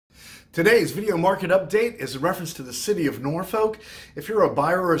Today's video market update is a reference to the city of Norfolk. If you're a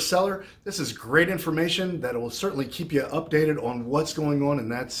buyer or a seller, this is great information that will certainly keep you updated on what's going on in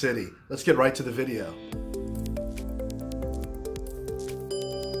that city. Let's get right to the video.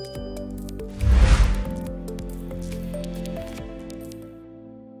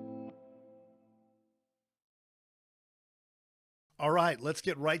 All right, let's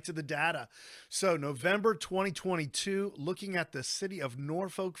get right to the data. So November 2022, looking at the city of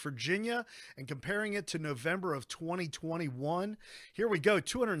Norfolk, Virginia, and comparing it to November of 2021. Here we go,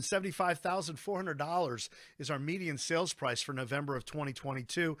 $275,400 is our median sales price for November of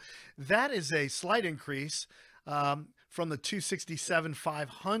 2022. That is a slight increase from the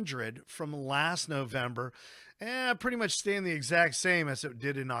 $267,500 from last November. Pretty much staying the exact same as it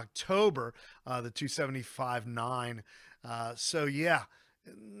did in October, the $275,900. So yeah,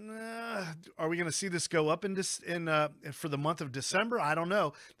 are we going to see this go up for the month of December? I don't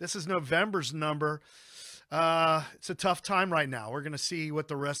know. This is November's number. It's a tough time right now. We're going to see what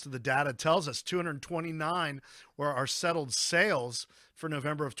the rest of the data tells us. 229 were our settled sales for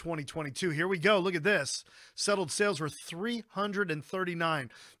November of 2022. Here we go. Look at this. Settled sales were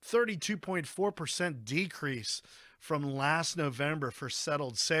 339, 32.4% decrease from last November for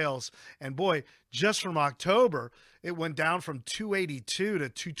settled sales. And boy, just from October, it went down from 282 to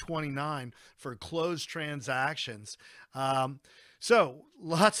 229 for closed transactions. So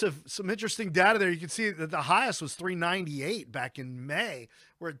some interesting data there. You can see that the highest was 398 back in May.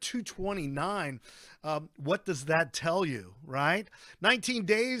 We're at 229. What does that tell you, right? 19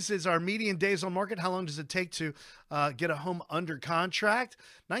 days is our median days on market. How long does it take to get a home under contract?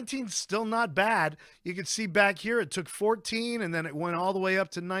 19 is still not bad. You can see back here, it took 14 and then it went all the way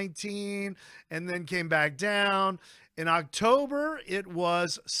up to 19 and then came back down. In October, it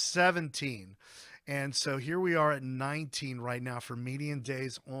was 17. And so here we are at 19 right now for median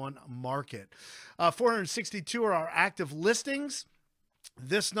days on market. 462 are our active listings.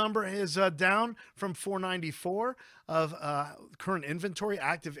 This number is down from 494 of current inventory,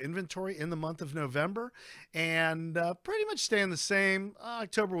 active inventory in the month of November, and pretty much staying the same.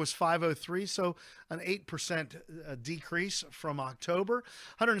 October was 503, so an 8% decrease from October.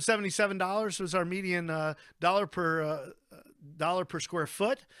 $177 was our median dollar per square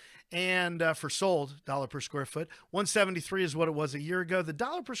foot. And for sold, dollar per square foot, 173 is what it was a year ago. The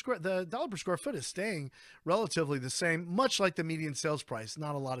dollar per square foot is staying relatively the same, much like the median sales price.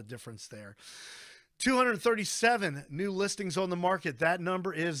 Not a lot of difference there. 237 new listings on the market. That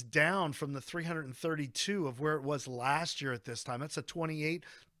number is down from the 332 of where it was last year at this time. That's a 29%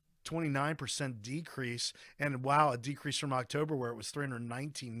 decrease, and wow, a decrease from October where it was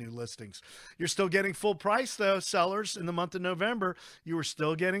 319 new listings. You're still getting full price though, sellers. In the month of November, you were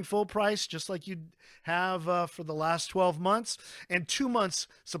still getting full price just like you have for the last 12 months, and 2 months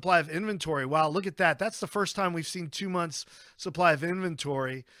supply of inventory. Wow, look at that. That's the first time we've seen 2 months supply of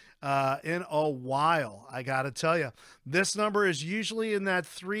inventory in a while. I got to tell you, this number is usually in that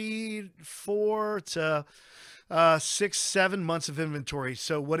 3, 4 to 6, 7 months of inventory.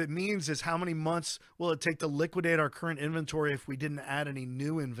 So what it means is how many months will it take to liquidate our current inventory if we didn't add any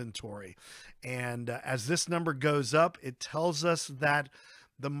new inventory? And as this number goes up, it tells us that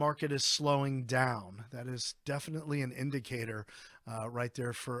the market is slowing down. That is definitely an indicator right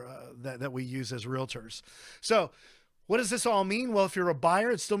there for that we use as realtors. So what does this all mean? Well, if you're a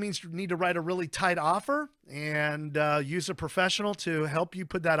buyer, it still means you need to write a really tight offer and use a professional to help you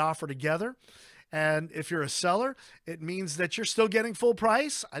put that offer together. And if you're a seller, it means that you're still getting full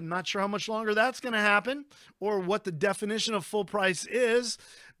price. I'm not sure how much longer that's going to happen or what the definition of full price is,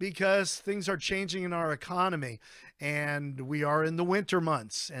 because things are changing in our economy and we are in the winter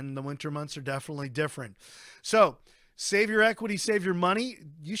months, and the winter months are definitely different. So save your equity, save your money.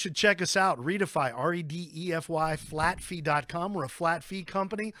 You should check us out. Redefy, R-E-D-E-F-Y, flatfee.com. We're a flat fee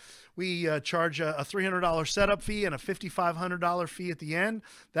company. We charge a $300 setup fee and a $5,500 fee at the end.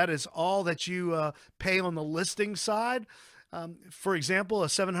 That is all that you pay on the listing side. For example, a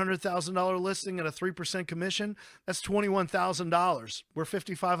 $700,000 listing at a 3% commission, that's $21,000. We're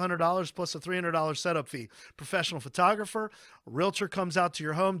 $5,500 plus a $300 setup fee. Professional photographer, a realtor comes out to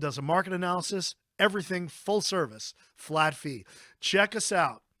your home, does a market analysis, everything full service, flat fee. Check us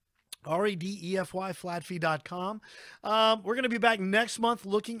out. REDEFY, flatfee.com. We're going to be back next month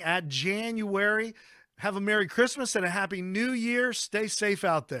looking at January. Have a Merry Christmas and a Happy New Year. Stay safe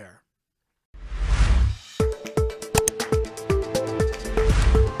out there.